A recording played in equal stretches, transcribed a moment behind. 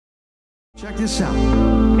Check this out.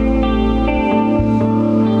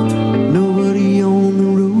 Nobody on the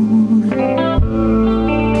road,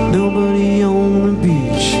 nobody on the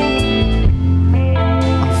beach.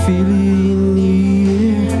 I feel it in the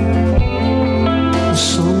air, the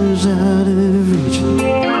sun is out of reach.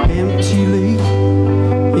 Empty lake,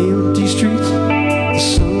 empty streets, the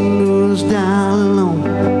sun goes down low.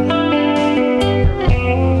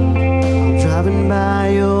 I'm driving by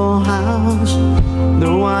your house,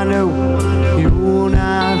 though I know you're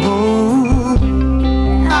not home.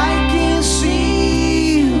 I can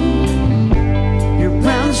see you, your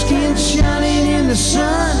brown skin shining in the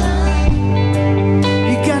sun.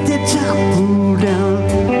 You got that top pulled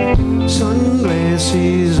down,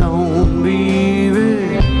 sunglasses on,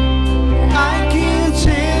 baby. I can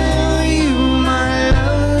tell you my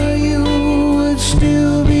love, you would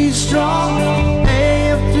still be strong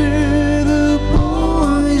after the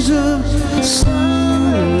boys of summer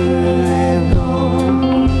have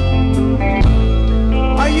gone.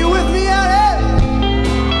 Are you with me out there?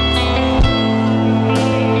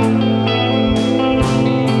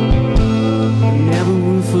 Never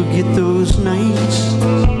will forget those nights.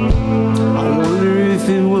 I wonder if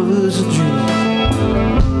it was a dream.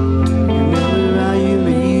 Remember how you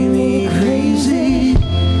made me crazy?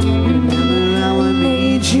 Remember how I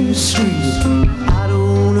made you scream? I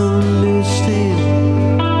don't understand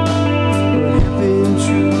what happened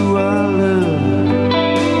to our love.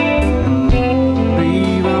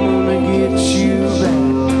 Babe, I'm gonna get you back.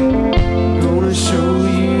 Gonna show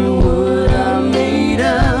you what I'm made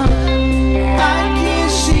of. I can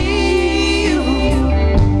see you,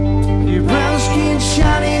 your brown skin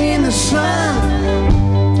shining in the sun.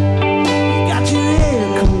 You got your hair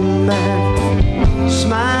combed back,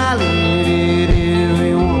 smiling at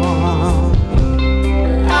everyone.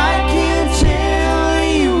 I can tell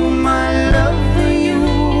you my love for you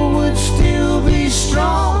would still be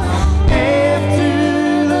strong after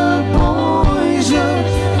the boys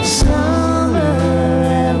of summer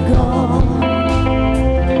have gone.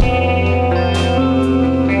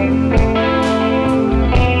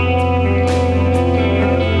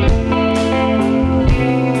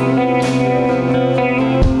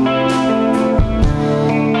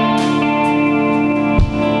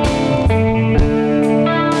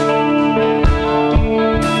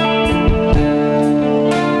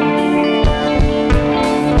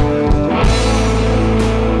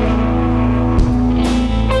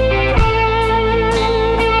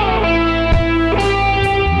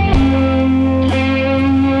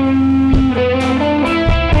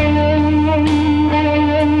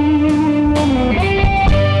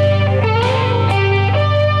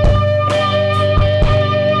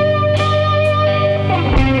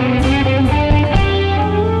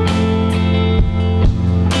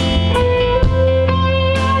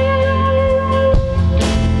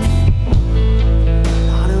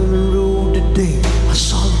 Out on the road today, I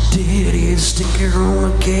saw a dead sticker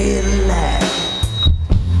on a Cadillac.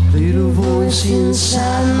 Little voice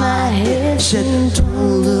inside my head said,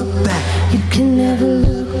 don't look back, you can never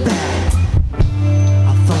look back.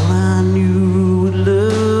 I thought I knew what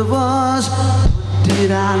love was, but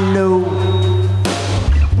did I know?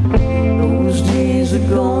 Those days are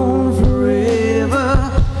gone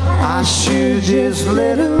forever, I should just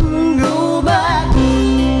let them go back.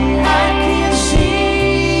 I can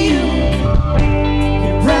see you,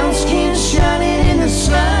 your brown skin shining in the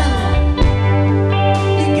sun.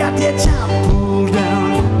 You got that top pulled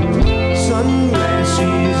down,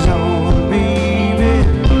 sunglasses on, baby.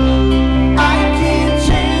 I can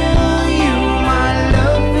tell you my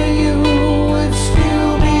love for you would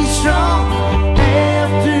still be strong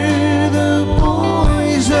after the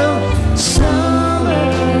boys of summer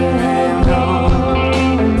have gone.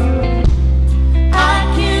 I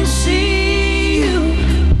can see you,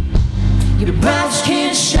 your brown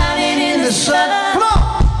skin shining in the sun. Come on!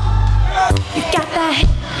 You got that head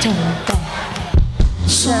turned back,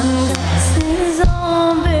 sunglasses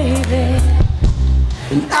on, baby.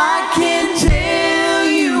 And I